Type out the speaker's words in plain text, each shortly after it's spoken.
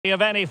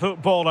Of any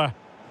footballer.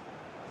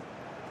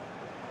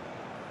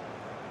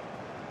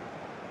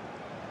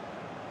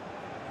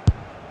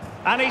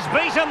 And he's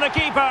beaten the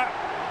keeper.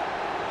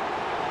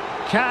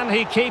 Can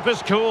he keep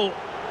his cool?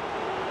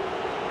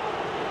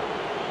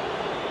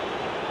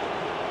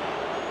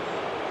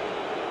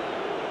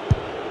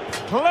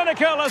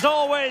 Clinical as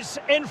always,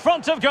 in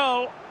front of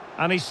goal.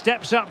 And he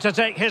steps up to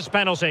take his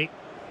penalty.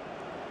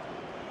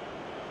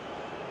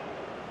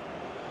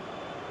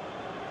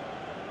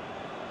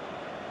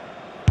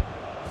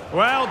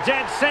 Well,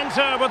 dead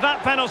centre with that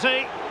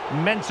penalty.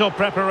 Mental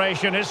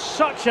preparation is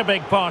such a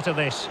big part of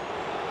this.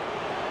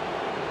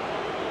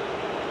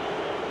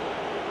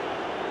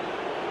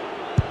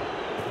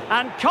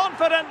 And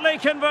confidently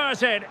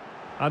converted.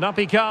 And up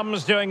he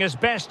comes, doing his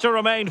best to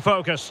remain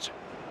focused.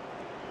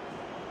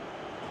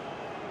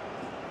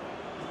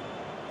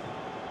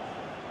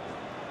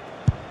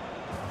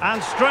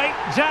 And straight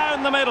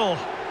down the middle.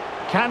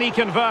 Can he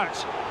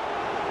convert?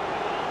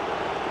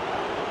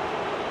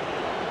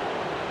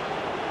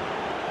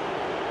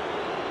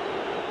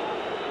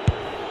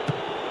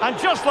 And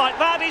just like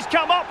that, he's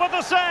come up with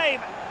a save.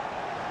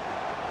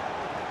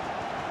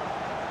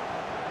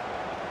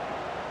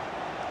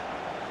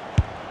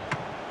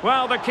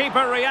 Well, the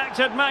keeper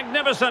reacted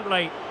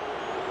magnificently.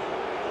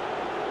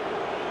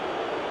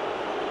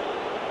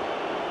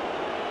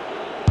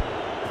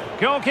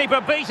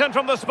 Goalkeeper beaten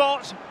from the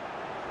spot.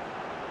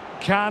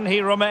 Can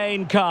he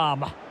remain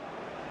calm?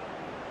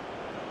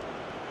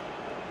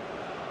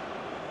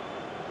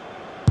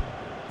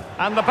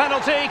 And the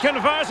penalty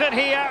converted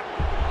here.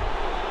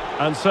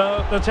 And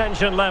so the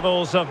tension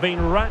levels have been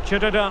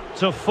ratcheted up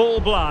to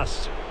full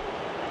blast.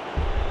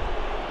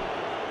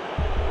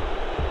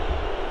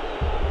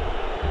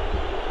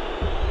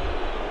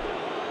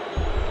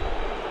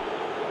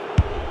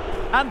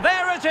 And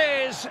there it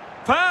is,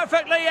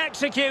 perfectly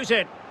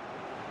executed.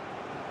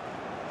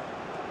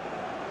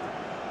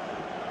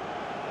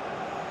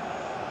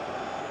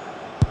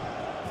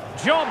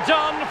 Job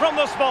done from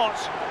the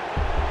spot.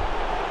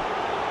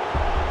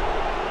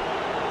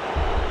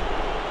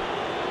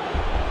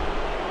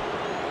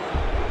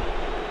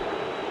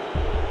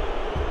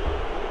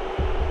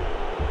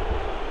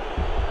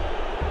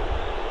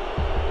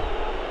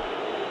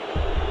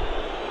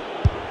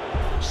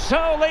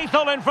 So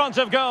lethal in front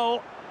of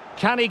goal.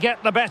 Can he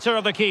get the better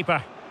of the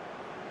keeper?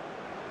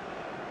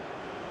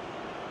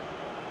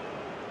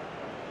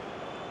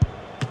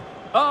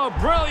 Oh,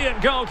 brilliant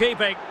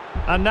goalkeeping.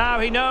 And now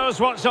he knows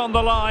what's on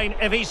the line.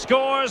 If he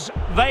scores,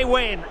 they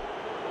win.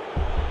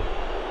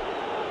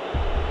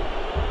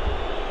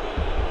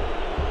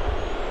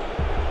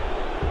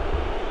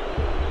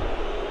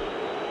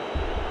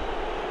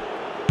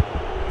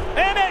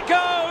 In it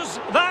goes!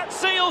 That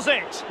seals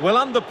it! Well,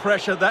 under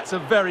pressure, that's a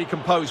very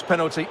composed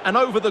penalty. And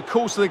over the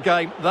course of the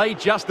game, they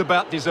just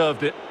about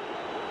deserved it.